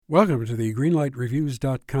Welcome to the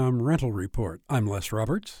GreenlightReviews.com rental report. I'm Les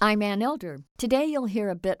Roberts. I'm Ann Elder. Today you'll hear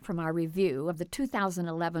a bit from our review of the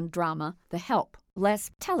 2011 drama, The Help.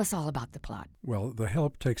 Les, tell us all about the plot. Well, The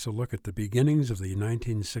Help takes a look at the beginnings of the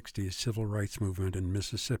 1960s civil rights movement in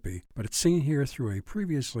Mississippi, but it's seen here through a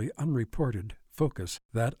previously unreported focus,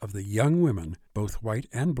 that of the young women, both white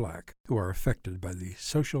and black, who are affected by the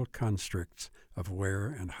social constructs of where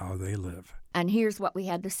and how they live. And here's what we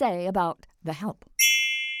had to say about The Help.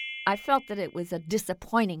 I felt that it was a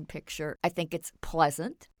disappointing picture. I think it's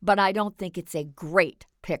pleasant, but I don't think it's a great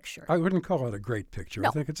picture. I wouldn't call it a great picture. No.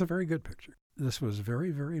 I think it's a very good picture. This was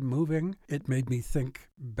very, very moving. It made me think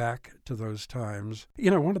back to those times.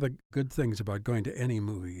 You know, one of the good things about going to any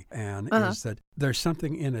movie, Anne, is that there's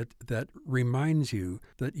something in it that reminds you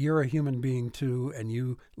that you're a human being too, and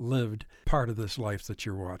you lived part of this life that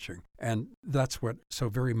you're watching. And that's what so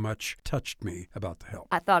very much touched me about The Help.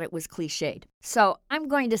 I thought it was cliched. So I'm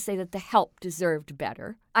going to say that The Help deserved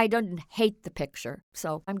better. I didn't hate the picture,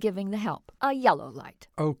 so I'm giving The Help a yellow light.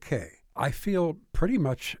 Okay. I feel pretty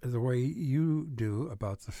much the way you do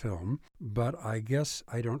about the film, but I guess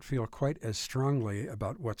I don't feel quite as strongly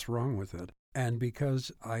about what's wrong with it. And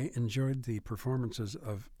because I enjoyed the performances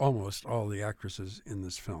of almost all the actresses in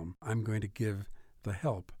this film, I'm going to give The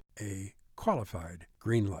Help a qualified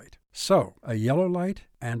green light. So, a yellow light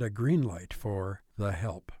and a green light for The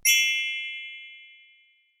Help.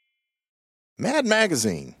 Mad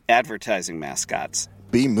Magazine. Advertising mascots.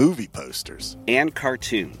 B-movie posters. And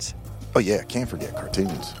cartoons. Oh yeah, can't forget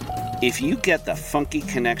cartoons. If you get the funky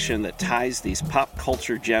connection that ties these pop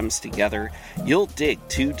culture gems together, you'll dig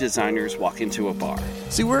Two Designers Walk Into a Bar.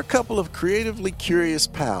 See, we're a couple of creatively curious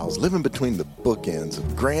pals living between the bookends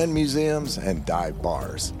of grand museums and dive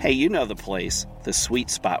bars. Hey, you know the place, the sweet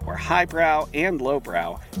spot where highbrow and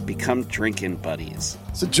lowbrow become drinking buddies.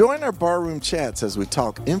 So join our barroom chats as we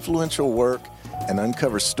talk influential work and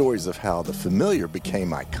uncover stories of how the familiar became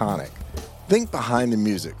iconic. Think behind the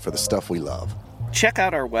music for the stuff we love. Check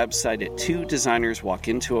out our website at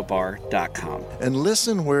twodesignerswalkintoabar.com. And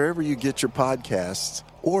listen wherever you get your podcasts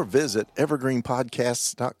or visit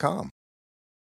evergreenpodcasts.com.